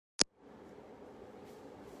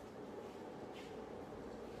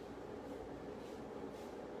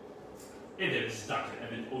Hey there, this is Dr.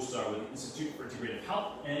 Evan Osar with the Institute for Integrative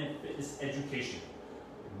Health and Fitness Education.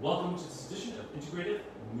 Welcome to this edition of Integrative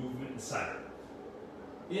Movement Insider.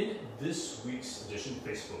 In this week's edition,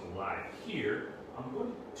 Facebook Live here, I'm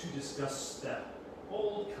going to discuss that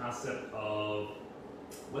old concept of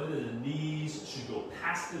whether the knees should go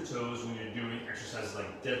past the toes when you're doing exercises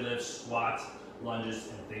like deadlifts, squats, lunges,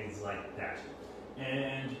 and things like that.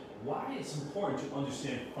 And why it's important to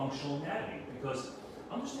understand functional anatomy, because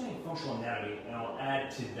understanding functional anatomy, and I'll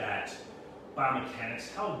add to that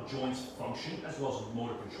biomechanics, how joints function, as well as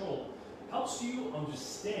motor control, helps you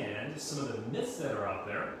understand some of the myths that are out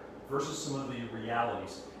there versus some of the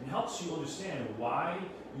realities, and helps you understand why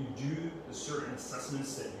you do the certain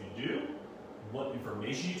assessments that you do, what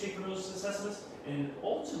information you take from those assessments, and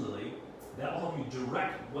ultimately, that will help you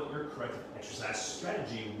direct what your corrective exercise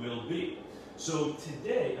strategy will be. So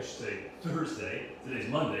today, I should say Thursday, today's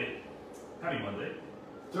Monday, happy Monday.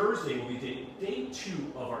 Thursday will be day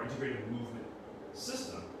 2 of our Integrative Movement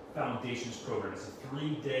System Foundations program. It's a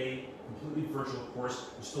 3-day, completely virtual course.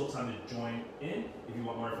 There's still time to join in. If you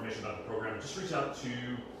want more information about the program, just reach out to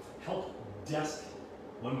helpdesk,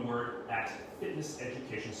 one word, at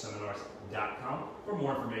fitnesseducationseminars.com for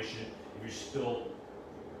more information if you're still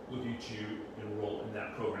looking to enroll in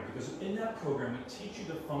that program. Because in that program, we teach you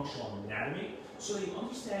the functional anatomy so that you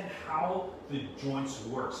understand how the joints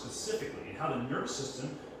work specifically and how the nervous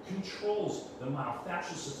system controls the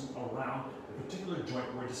myofascial system around the particular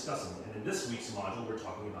joint we're discussing. And in this week's module, we're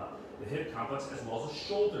talking about the hip complex as well as the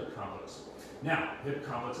shoulder complex. Now, hip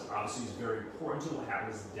complex obviously is very important to what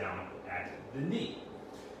happens down at the knee.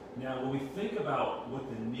 Now, when we think about what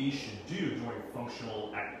the knee should do during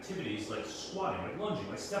functional activities like squatting, like lunging,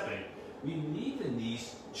 like stepping, we need the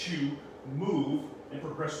knees to move and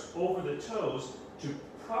progress over the toes to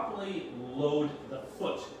properly load the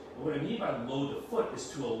foot. And what I mean by load the foot is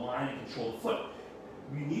to align and control the foot.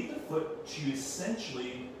 We need the foot to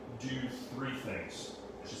essentially do 3 things.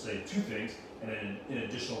 I should say 2 things, and then an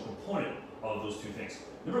additional component of those 2 things.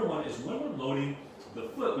 Number 1 is when we're loading the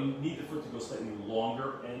foot, we need the foot to go slightly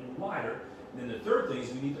longer and wider. And then the third thing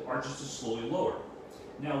is we need the arches to slowly lower.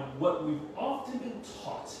 Now, what we've often been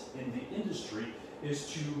taught in the industry is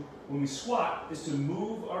to, when we squat, is to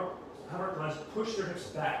have our clients push their hips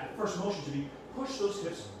back. The first motion to be push those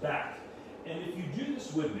hips back. And if you do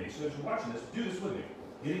this with me, so if you're watching this, do this with me.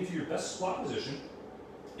 Get into your best squat position.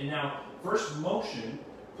 And now, first motion,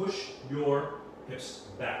 push your hips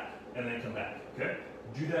back and then come back, okay?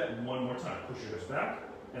 Do that one more time. Push your hips back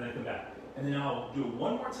and then come back. And then I'll do it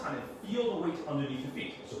one more time and feel the weight underneath your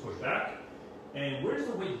feet. So push back. And where does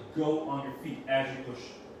the weight go on your feet as you push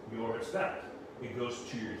your hips back? It goes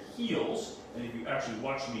to your heels. And if you actually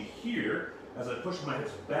watch me here, as I push my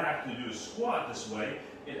hips back to do a squat this way,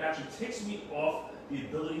 it actually takes me off the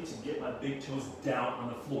ability to get my big toes down on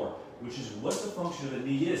the floor, which is what the function of the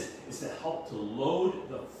knee is to help to load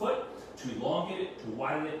the foot, to elongate it, to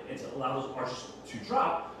widen it, and to allow those arches to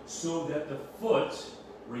drop so that the foot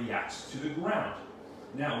reacts to the ground.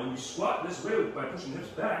 Now, when you squat this way by pushing the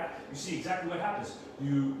hips back, you see exactly what happens.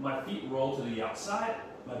 My feet roll to the outside,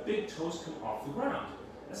 my big toes come off the ground.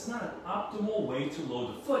 That's not an optimal way to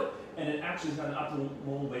load the foot, and it actually is not an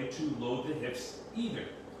optimal way to load the hips either.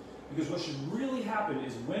 Because what should really happen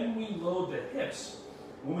is when we load the hips,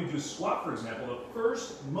 when we do a squat, for example, the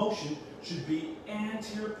first motion should be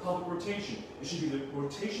anterior pelvic rotation. It should be the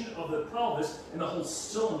rotation of the pelvis and the whole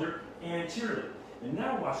cylinder anteriorly. And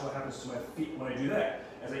now watch what happens to my feet when I do that.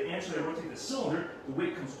 As I anteriorly rotate the cylinder, the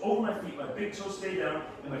weight comes over my feet, my big toes stay down,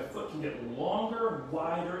 and my foot can get longer,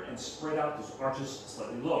 wider, and spread out those arches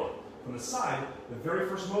slightly lower. From the side, the very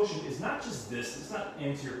first motion is not just this, it's not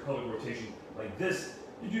anterior pelvic rotation like this.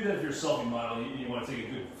 You do that if you're a selfie model and you want to take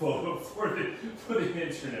a good photo for the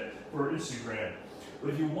internet, for Instagram.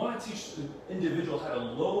 But if you want to teach the individual how to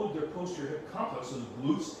load their posterior hip complex, so the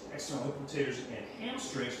glutes, external hip rotators, and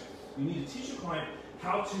hamstrings, you need to teach your client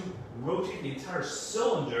how to rotate the entire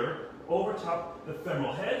cylinder over top the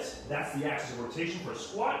femoral heads. That's the axis of rotation for a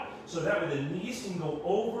squat. So that way the knees can go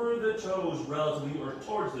over the toes relatively, or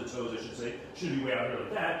towards the toes, I should say. Shouldn't be way out here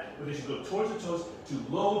like that, but they should go towards the toes to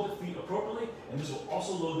load the feet appropriately, and this will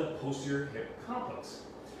also load that posterior hip complex.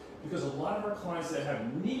 Because a lot of our clients that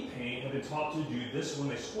have knee pain have been taught to do this when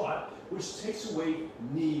they squat, which takes away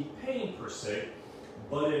knee pain per se,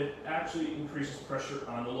 but it actually increases pressure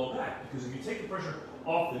on the low back. Because if you take the pressure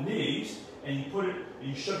off the knees and you put it and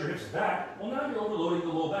you shove your hips back, well, now you're overloading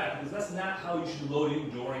the low back, because that's not how you should be loading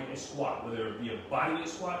during a squat, whether it be a bodyweight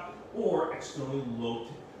squat or externally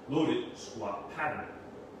loaded squat pattern.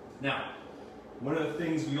 Now, one of the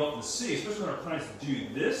things we often see, especially when our clients do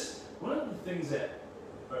this, one of the things that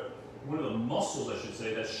one of the muscles, I should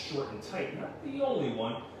say, that's short and tight, not the only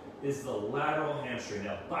one, is the lateral hamstring.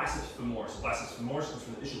 Now, biceps femoris. Biceps femoris comes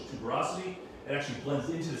from the ischial tuberosity. It actually blends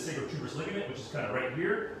into the sacrotuberous ligament, which is kind of right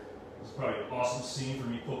here. It's probably an awesome scene for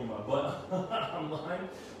me poking my butt online.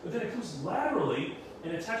 But then it comes laterally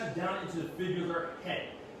and attaches down into the fibular head.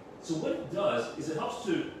 So what it does is it helps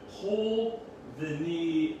to pull the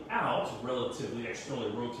knee out, relatively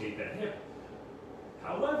externally rotate that hip.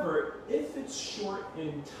 However, if it's short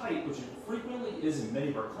and tight, which it frequently is in many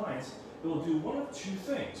of our clients, it will do one of two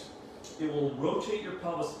things. It will rotate your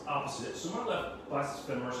pelvis opposite. So my left biceps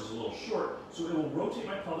femoris is a little short, so it will rotate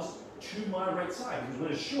my pelvis to my right side. Because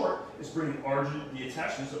when it's short, it's bringing the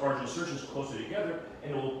attachments, the argent insertions closer together,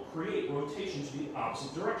 and it will create rotation to the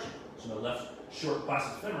opposite direction. So my left short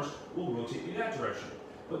biceps femoris will rotate me that direction.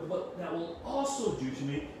 But what that will also do to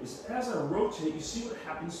me is as I rotate, you see what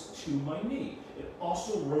happens to my knee. It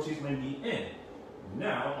also rotates my knee in.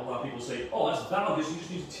 Now, a lot of people say, oh, that's valgus, you just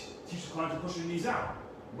need to teach the client to push their knees out.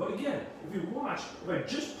 But again, if you watch, if I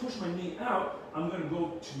just push my knee out, I'm going to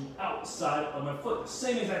go to the outside of my foot. The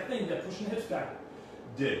same exact thing that pushing the hips back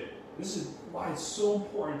did. This is why it's so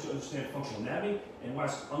important to understand functional anatomy, and why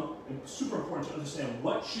it's super important to understand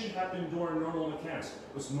what should happen during normal mechanics,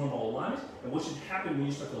 what's normal alignment, and what should happen when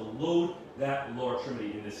you start to load that lower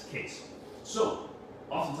extremity in this case. So,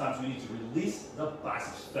 oftentimes we need to release the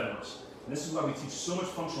biceps femoris. And this is why we teach so much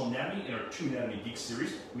functional anatomy in our 2 Anatomy Geeks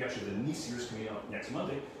series. We actually have the knee series coming out next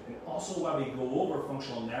Monday, and also why we go over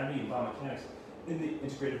functional anatomy and biomechanics in the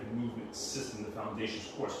Integrative Movement System, the Foundations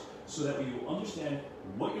course, so that we will understand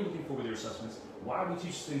what you're looking for with your assessments, why we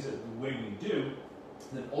teach things the way we do,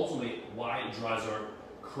 and then ultimately why it drives our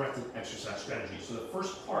corrective exercise strategy. So the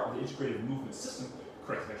first part of the Integrative Movement System,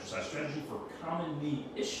 corrective exercise strategy for common knee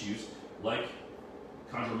issues like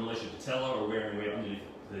chondromalacia patella or wearing weight underneath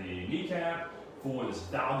the kneecap, for this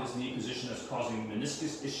valgus knee position that's causing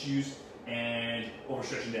meniscus issues and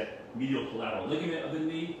overstretching that medial collateral ligament of the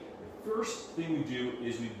knee. The first thing we do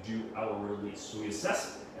is we do our release. So we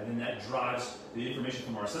assess, and then that drives the information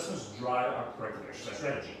from our assessments, drive our corrective exercise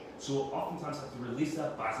strategy. So we'll oftentimes have to release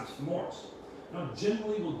that biceps femoris. Now,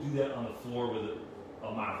 generally we'll do that on the floor with a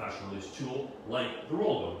myofascial release tool like the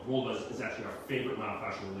roll gun. Roll gun is actually our favorite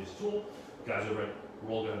myofascial release tool. Guys over at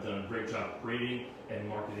Rollga have done a great job creating and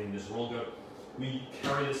marketing this Rollga. We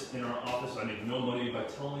carry this in our office. I make no money by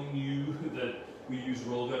telling you that we use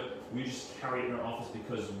Rollga. We just carry it in our office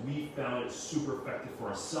because we found it super effective for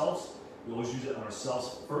ourselves. We always use it on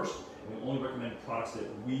ourselves first, and we only recommend products that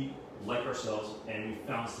we like ourselves and we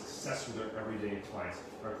found success with our everyday clients.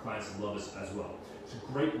 Our clients love us as well. It's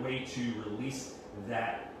a great way to release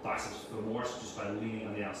that biceps femoris just by leaning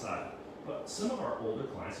on the outside. But some of our older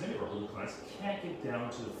clients, many of our older clients, can't get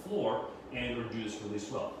down to the floor and or do this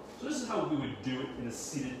release well. So this is how we would do it in a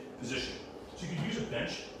seated position. So you can use a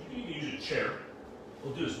bench, you can use a chair.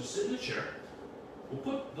 We'll do this, we'll sit in the chair, we'll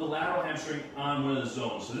put the lateral hamstring on one of the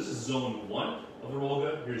zones. So this is zone 1 of the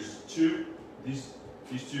Rollga. Here's 2, these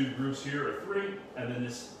 2 groups here are 3, and then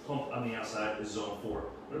this pump on the outside is zone 4.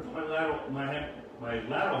 I'm gonna put my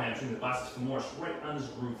lateral hamstring, the biceps femoris, right on this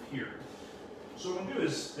groove here. So what I'm going to do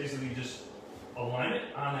is basically just align it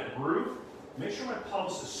on that groove, make sure my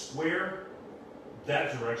pelvis is square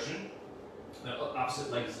that direction, the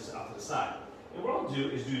opposite leg is out to the side. And what I'll do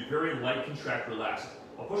is do very light contract relax.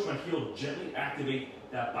 I'll push my heel, gently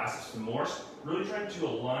activate that biceps femoris, really trying to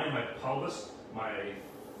align my pelvis, my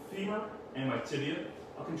femur, and my tibia.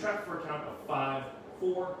 I'll contract for a count of 5,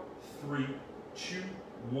 4, 3, 2,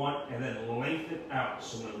 1, and then lengthen out.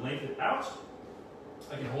 So I'm going to lengthen out.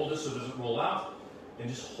 I can hold this so it doesn't roll out, and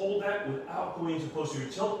just hold that without going into posterior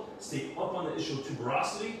tilt. Stay up on the ischial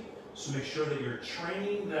tuberosity, so make sure that you're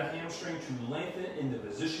training the hamstring to lengthen in the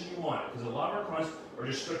position you want it. Because a lot of our clients are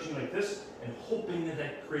just stretching like this and hoping that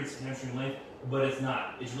that creates hamstring length, but it's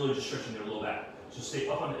not. It's really just stretching their low back. So stay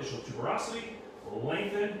up on the ischial tuberosity,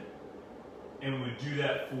 lengthen, and we would do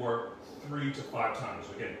that for 3 to 5 times.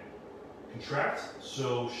 Again, contract,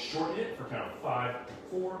 so shorten it for count of 5,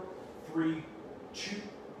 4, 3, 2,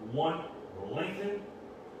 1, lengthen,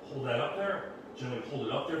 hold that up there. Generally hold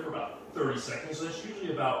it up there for about 30 seconds. So that's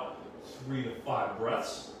usually about 3 to 5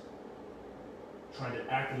 breaths. Trying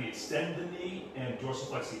to actively extend the knee and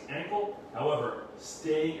dorsiflex the ankle. However,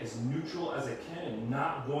 staying as neutral as I can and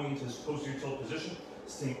not going into this posterior tilt position.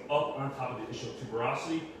 Staying up on top of the ischial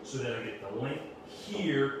tuberosity so that I get the length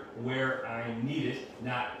here where I need it,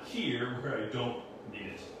 not here where I don't need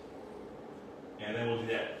it. And then we'll do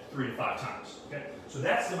that 3 to 5 times, okay? So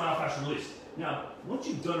that's the myofascial release. Now, once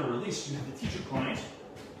you've done a release, you have to teach your client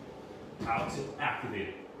how to activate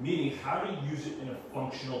it, meaning how to use it in a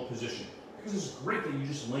functional position. because it's great that you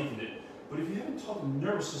just lengthened it, but if you haven't taught the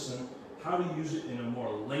nervous system how to use it in a more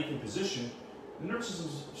lengthened position, the nervous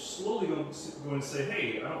system's slowly going to say,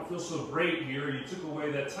 hey, I don't feel so great here, you took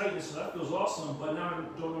away that tightness, so that feels awesome, but now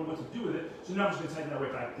I don't know what to do with it, so now I'm just going to tighten that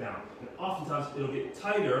right back down. And oftentimes it'll get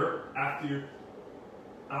tighter after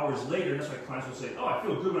hours later, and that's why clients will say, oh, I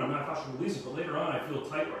feel good when I'm myofascial releasing, but later on I feel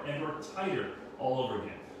tight or tighter all over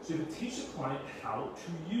again. So you have to teach the client how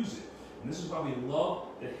to use it. And this is why we love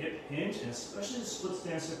the hip hinge, and especially the split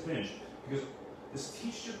stance hip hinge, because this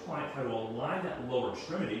teaches your client how to align that lower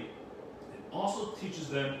extremity. It also teaches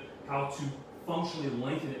them how to functionally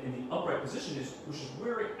lengthen it in the upright position, which is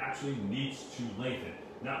where it actually needs to lengthen.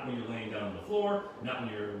 Not when you're laying down on the floor, not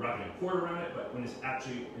when you're wrapping a cord around it, but when it's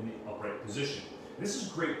actually in the upright position. This is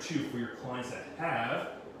great too for your clients that have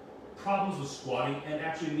problems with squatting and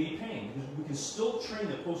actually knee pain, because we can still train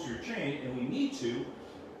the posterior chain, and we need to,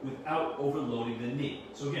 without overloading the knee.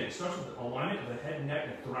 So again, it starts with the alignment of the head, neck,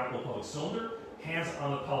 and thoracolpelvic cylinder, hands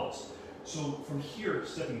on the pelvis. So from here,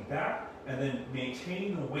 stepping back and then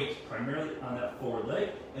maintaining the weight primarily on that forward leg.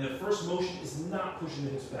 And the first motion is not pushing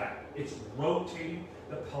the hips back. It's rotating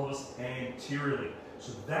the pelvis anteriorly.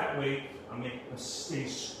 So that way, I'm staying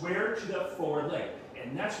square to that forward leg.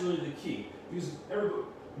 And that's really the key, because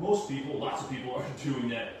most people, lots of people are doing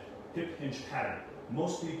that hip hinge pattern.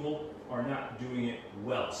 Most people are not doing it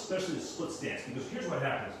well, especially the split stance, because here's what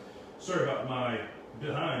happens. Sorry about my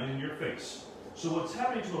behind in your face. So what's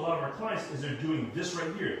happening to a lot of our clients is they're doing this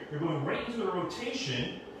right here. They're going right into the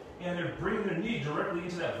rotation, and they're bringing their knee directly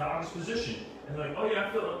into that valgus position. And they're like, oh yeah,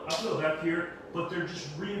 I feel it back here, but they're just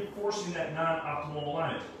reinforcing that non-optimal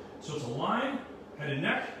alignment. So it's aligned, head and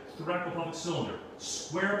neck, thoracolpelvic cylinder.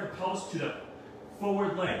 Square up the pelvis to the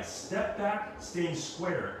forward leg. Step back, staying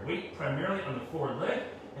square. Weight primarily on the forward leg,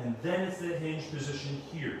 and then it's the hinge position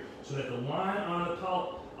here. So that the line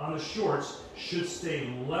on the shorts should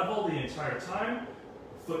stay level the entire time.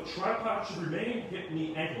 Foot tripod should remain, hip,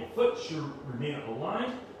 knee, ankle, foot should remain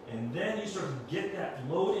aligned, and then you start to get that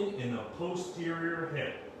loading in the posterior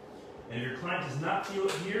hip. And if your client does not feel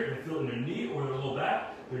it here, and they feel it in their knee or their low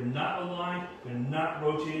back, they're not aligned, they're not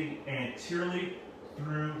rotating anteriorly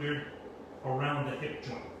around the hip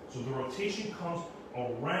joint. So the rotation comes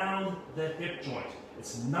around the hip joint.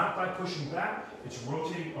 It's not by pushing back, it's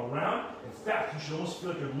rotating around. In fact, you should almost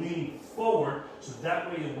feel like you're leaning forward, so that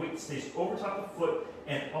way the weight stays over top of the foot,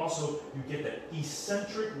 and also you get that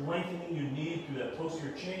eccentric lengthening you need through that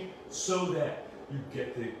posterior chain, so that you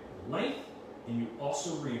get the length, and you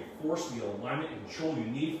also reinforce the alignment and control you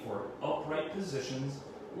need for upright positions,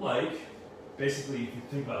 like, basically, if you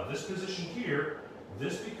think about this position here,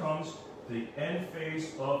 this becomes the end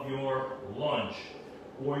phase of your lunge,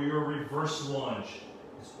 or your reverse lunge.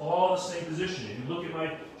 It's all the same position. If you look at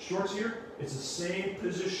my shorts here, it's the same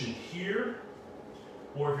position here,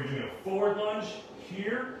 or if you're doing a forward lunge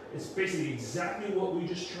here, it's basically exactly what we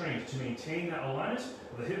just trained to maintain that alignment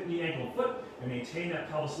of the hip, knee, ankle, and foot, and maintain that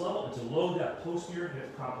pelvis level, and to load that posterior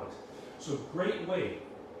hip complex. So a great way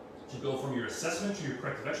to go from your assessment to your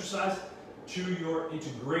corrective exercise to your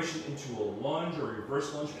integration into a lunge or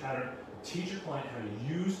reverse lunge pattern. Teach your client how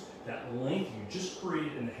to use that length you just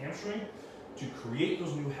created in the hamstring to create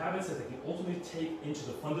those new habits that they can ultimately take into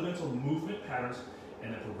the fundamental movement patterns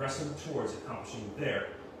and then progress them towards accomplishing their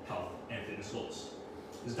health and fitness goals.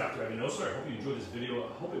 This is Dr. Osar. I hope you enjoyed this video.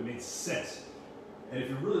 I hope it made sense. And if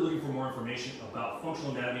you're really looking for more information about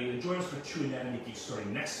functional anatomy, then join us for 2 Anatomy Geeks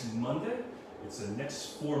starting next Monday. It's the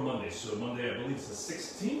next 4 Mondays. So Monday, I believe it's the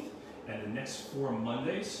 16th, and the next 4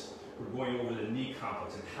 Mondays, we're going over the knee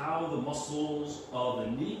complex and how the muscles of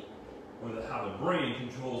the knee, or how the brain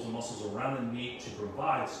controls the muscles around the knee to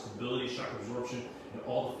provide stability, shock absorption, and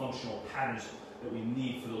all the functional patterns that we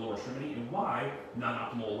need for the lower extremity, and why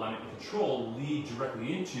non-optimal alignment and control lead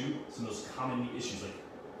directly into some of those common knee issues like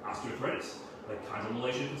osteoarthritis, like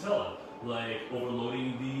chondromalacia patella, like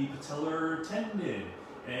overloading the patellar tendon,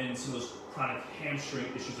 and some of those chronic hamstring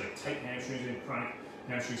issues like tight hamstrings and chronic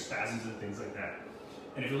hamstring spasms and things like that.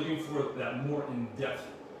 And if you're looking for that more in-depth,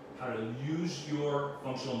 how to use your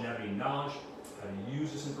functional anatomy knowledge, how to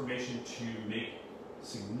use this information to make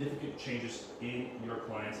significant changes in your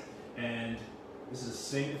clients, and this is the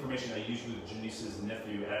same information I used with Janice's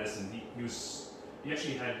nephew, Addison. He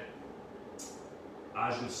actually had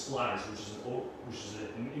osseous splatters, which is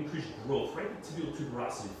an increased growth right in the tibial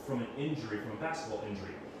tuberosity from an injury, from a basketball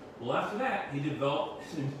injury. Well, after that, he developed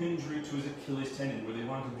an injury to his Achilles tendon where they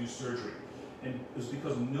wanted to do surgery. And it was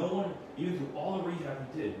because no one, even through all the rehab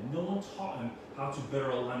he did, no one taught him how to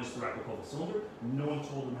better align his thoracolpelvic cylinder. No one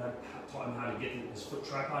taught him how to get his foot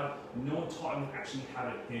tripod. No one taught him actually how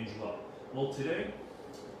to hinge well. Well, today,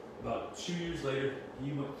 About 2 years later,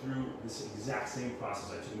 he went through this exact same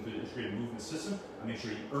process. I took him through the integrated movement system. I made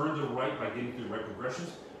sure he earned the right by getting through the right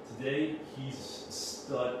progressions. Today, he's a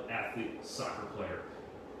stud athlete, soccer player.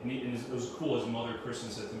 And it was cool. His mother,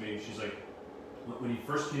 Kristen, said to me, she's like, when he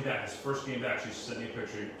first came back, his first game back, she sent me a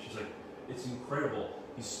picture. She's like, it's incredible.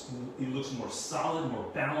 He looks more solid, more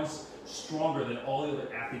balanced, stronger than all the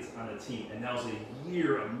other athletes on the team. And that was a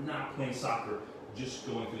year of not playing soccer, just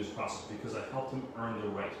going through this process because I helped him earn the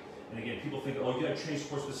right. And again, people think, oh, you got to train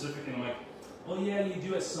sport specific, and I'm like, oh yeah, you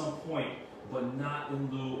do at some point, but not in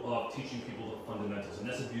lieu of teaching people the fundamentals. And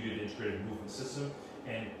that's the beauty of the integrated movement system,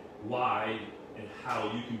 and why and how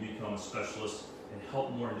you can become a specialist and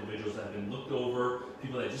help more individuals that have been looked over,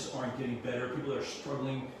 people that just aren't getting better, people that are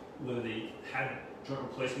struggling, whether they had joint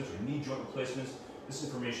replacements or need joint replacements. This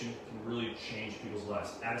information can really change people's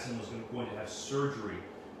lives. Addison was going to have surgery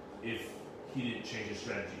if he didn't change his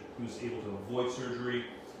strategy. He was able to avoid surgery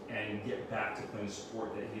and get back to playing the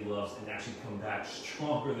sport that he loves and actually come back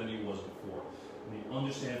stronger than he was before. When you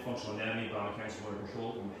understand functional anatomy, biomechanics, and motor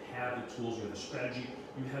control, you have the tools, you have the strategy,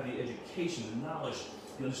 you have the education, the knowledge,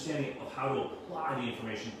 the understanding of how to apply the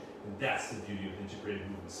information, and that's the beauty of the integrated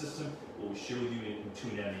movement system. What we share with you in 2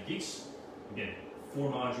 Anatomy Geeks. Again,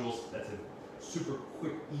 4 modules. That's a super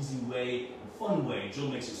quick, easy way, and fun way. Jill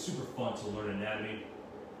makes it super fun to learn anatomy.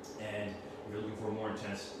 And if you're looking for a more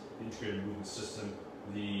intense integrated movement system,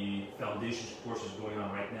 the foundation course is going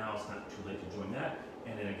on right now. It's not too late to join that.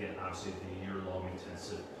 And then again, obviously, the year-long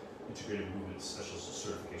intensive integrated movement specialist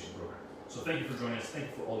certification program. So thank you for joining us. Thank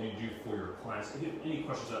you for all you do for your clients. If you have any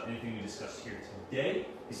questions about anything we discussed here today,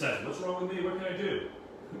 besides what's wrong with me, what can I do?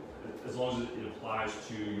 As long as it applies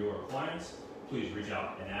to your clients, please reach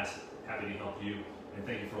out and ask. Happy to help you. And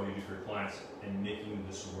thank you for all you do for your clients and making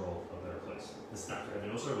this world a better place. This is Dr. Evan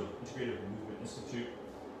Osar with Integrative Movement Institute.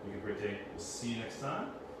 Make a great day. We'll see you next time.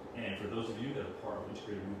 And for those of you that are part of the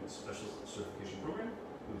Integrative Movement Specialist Certification Program,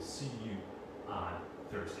 we will see you on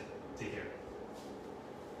Thursday. Take care.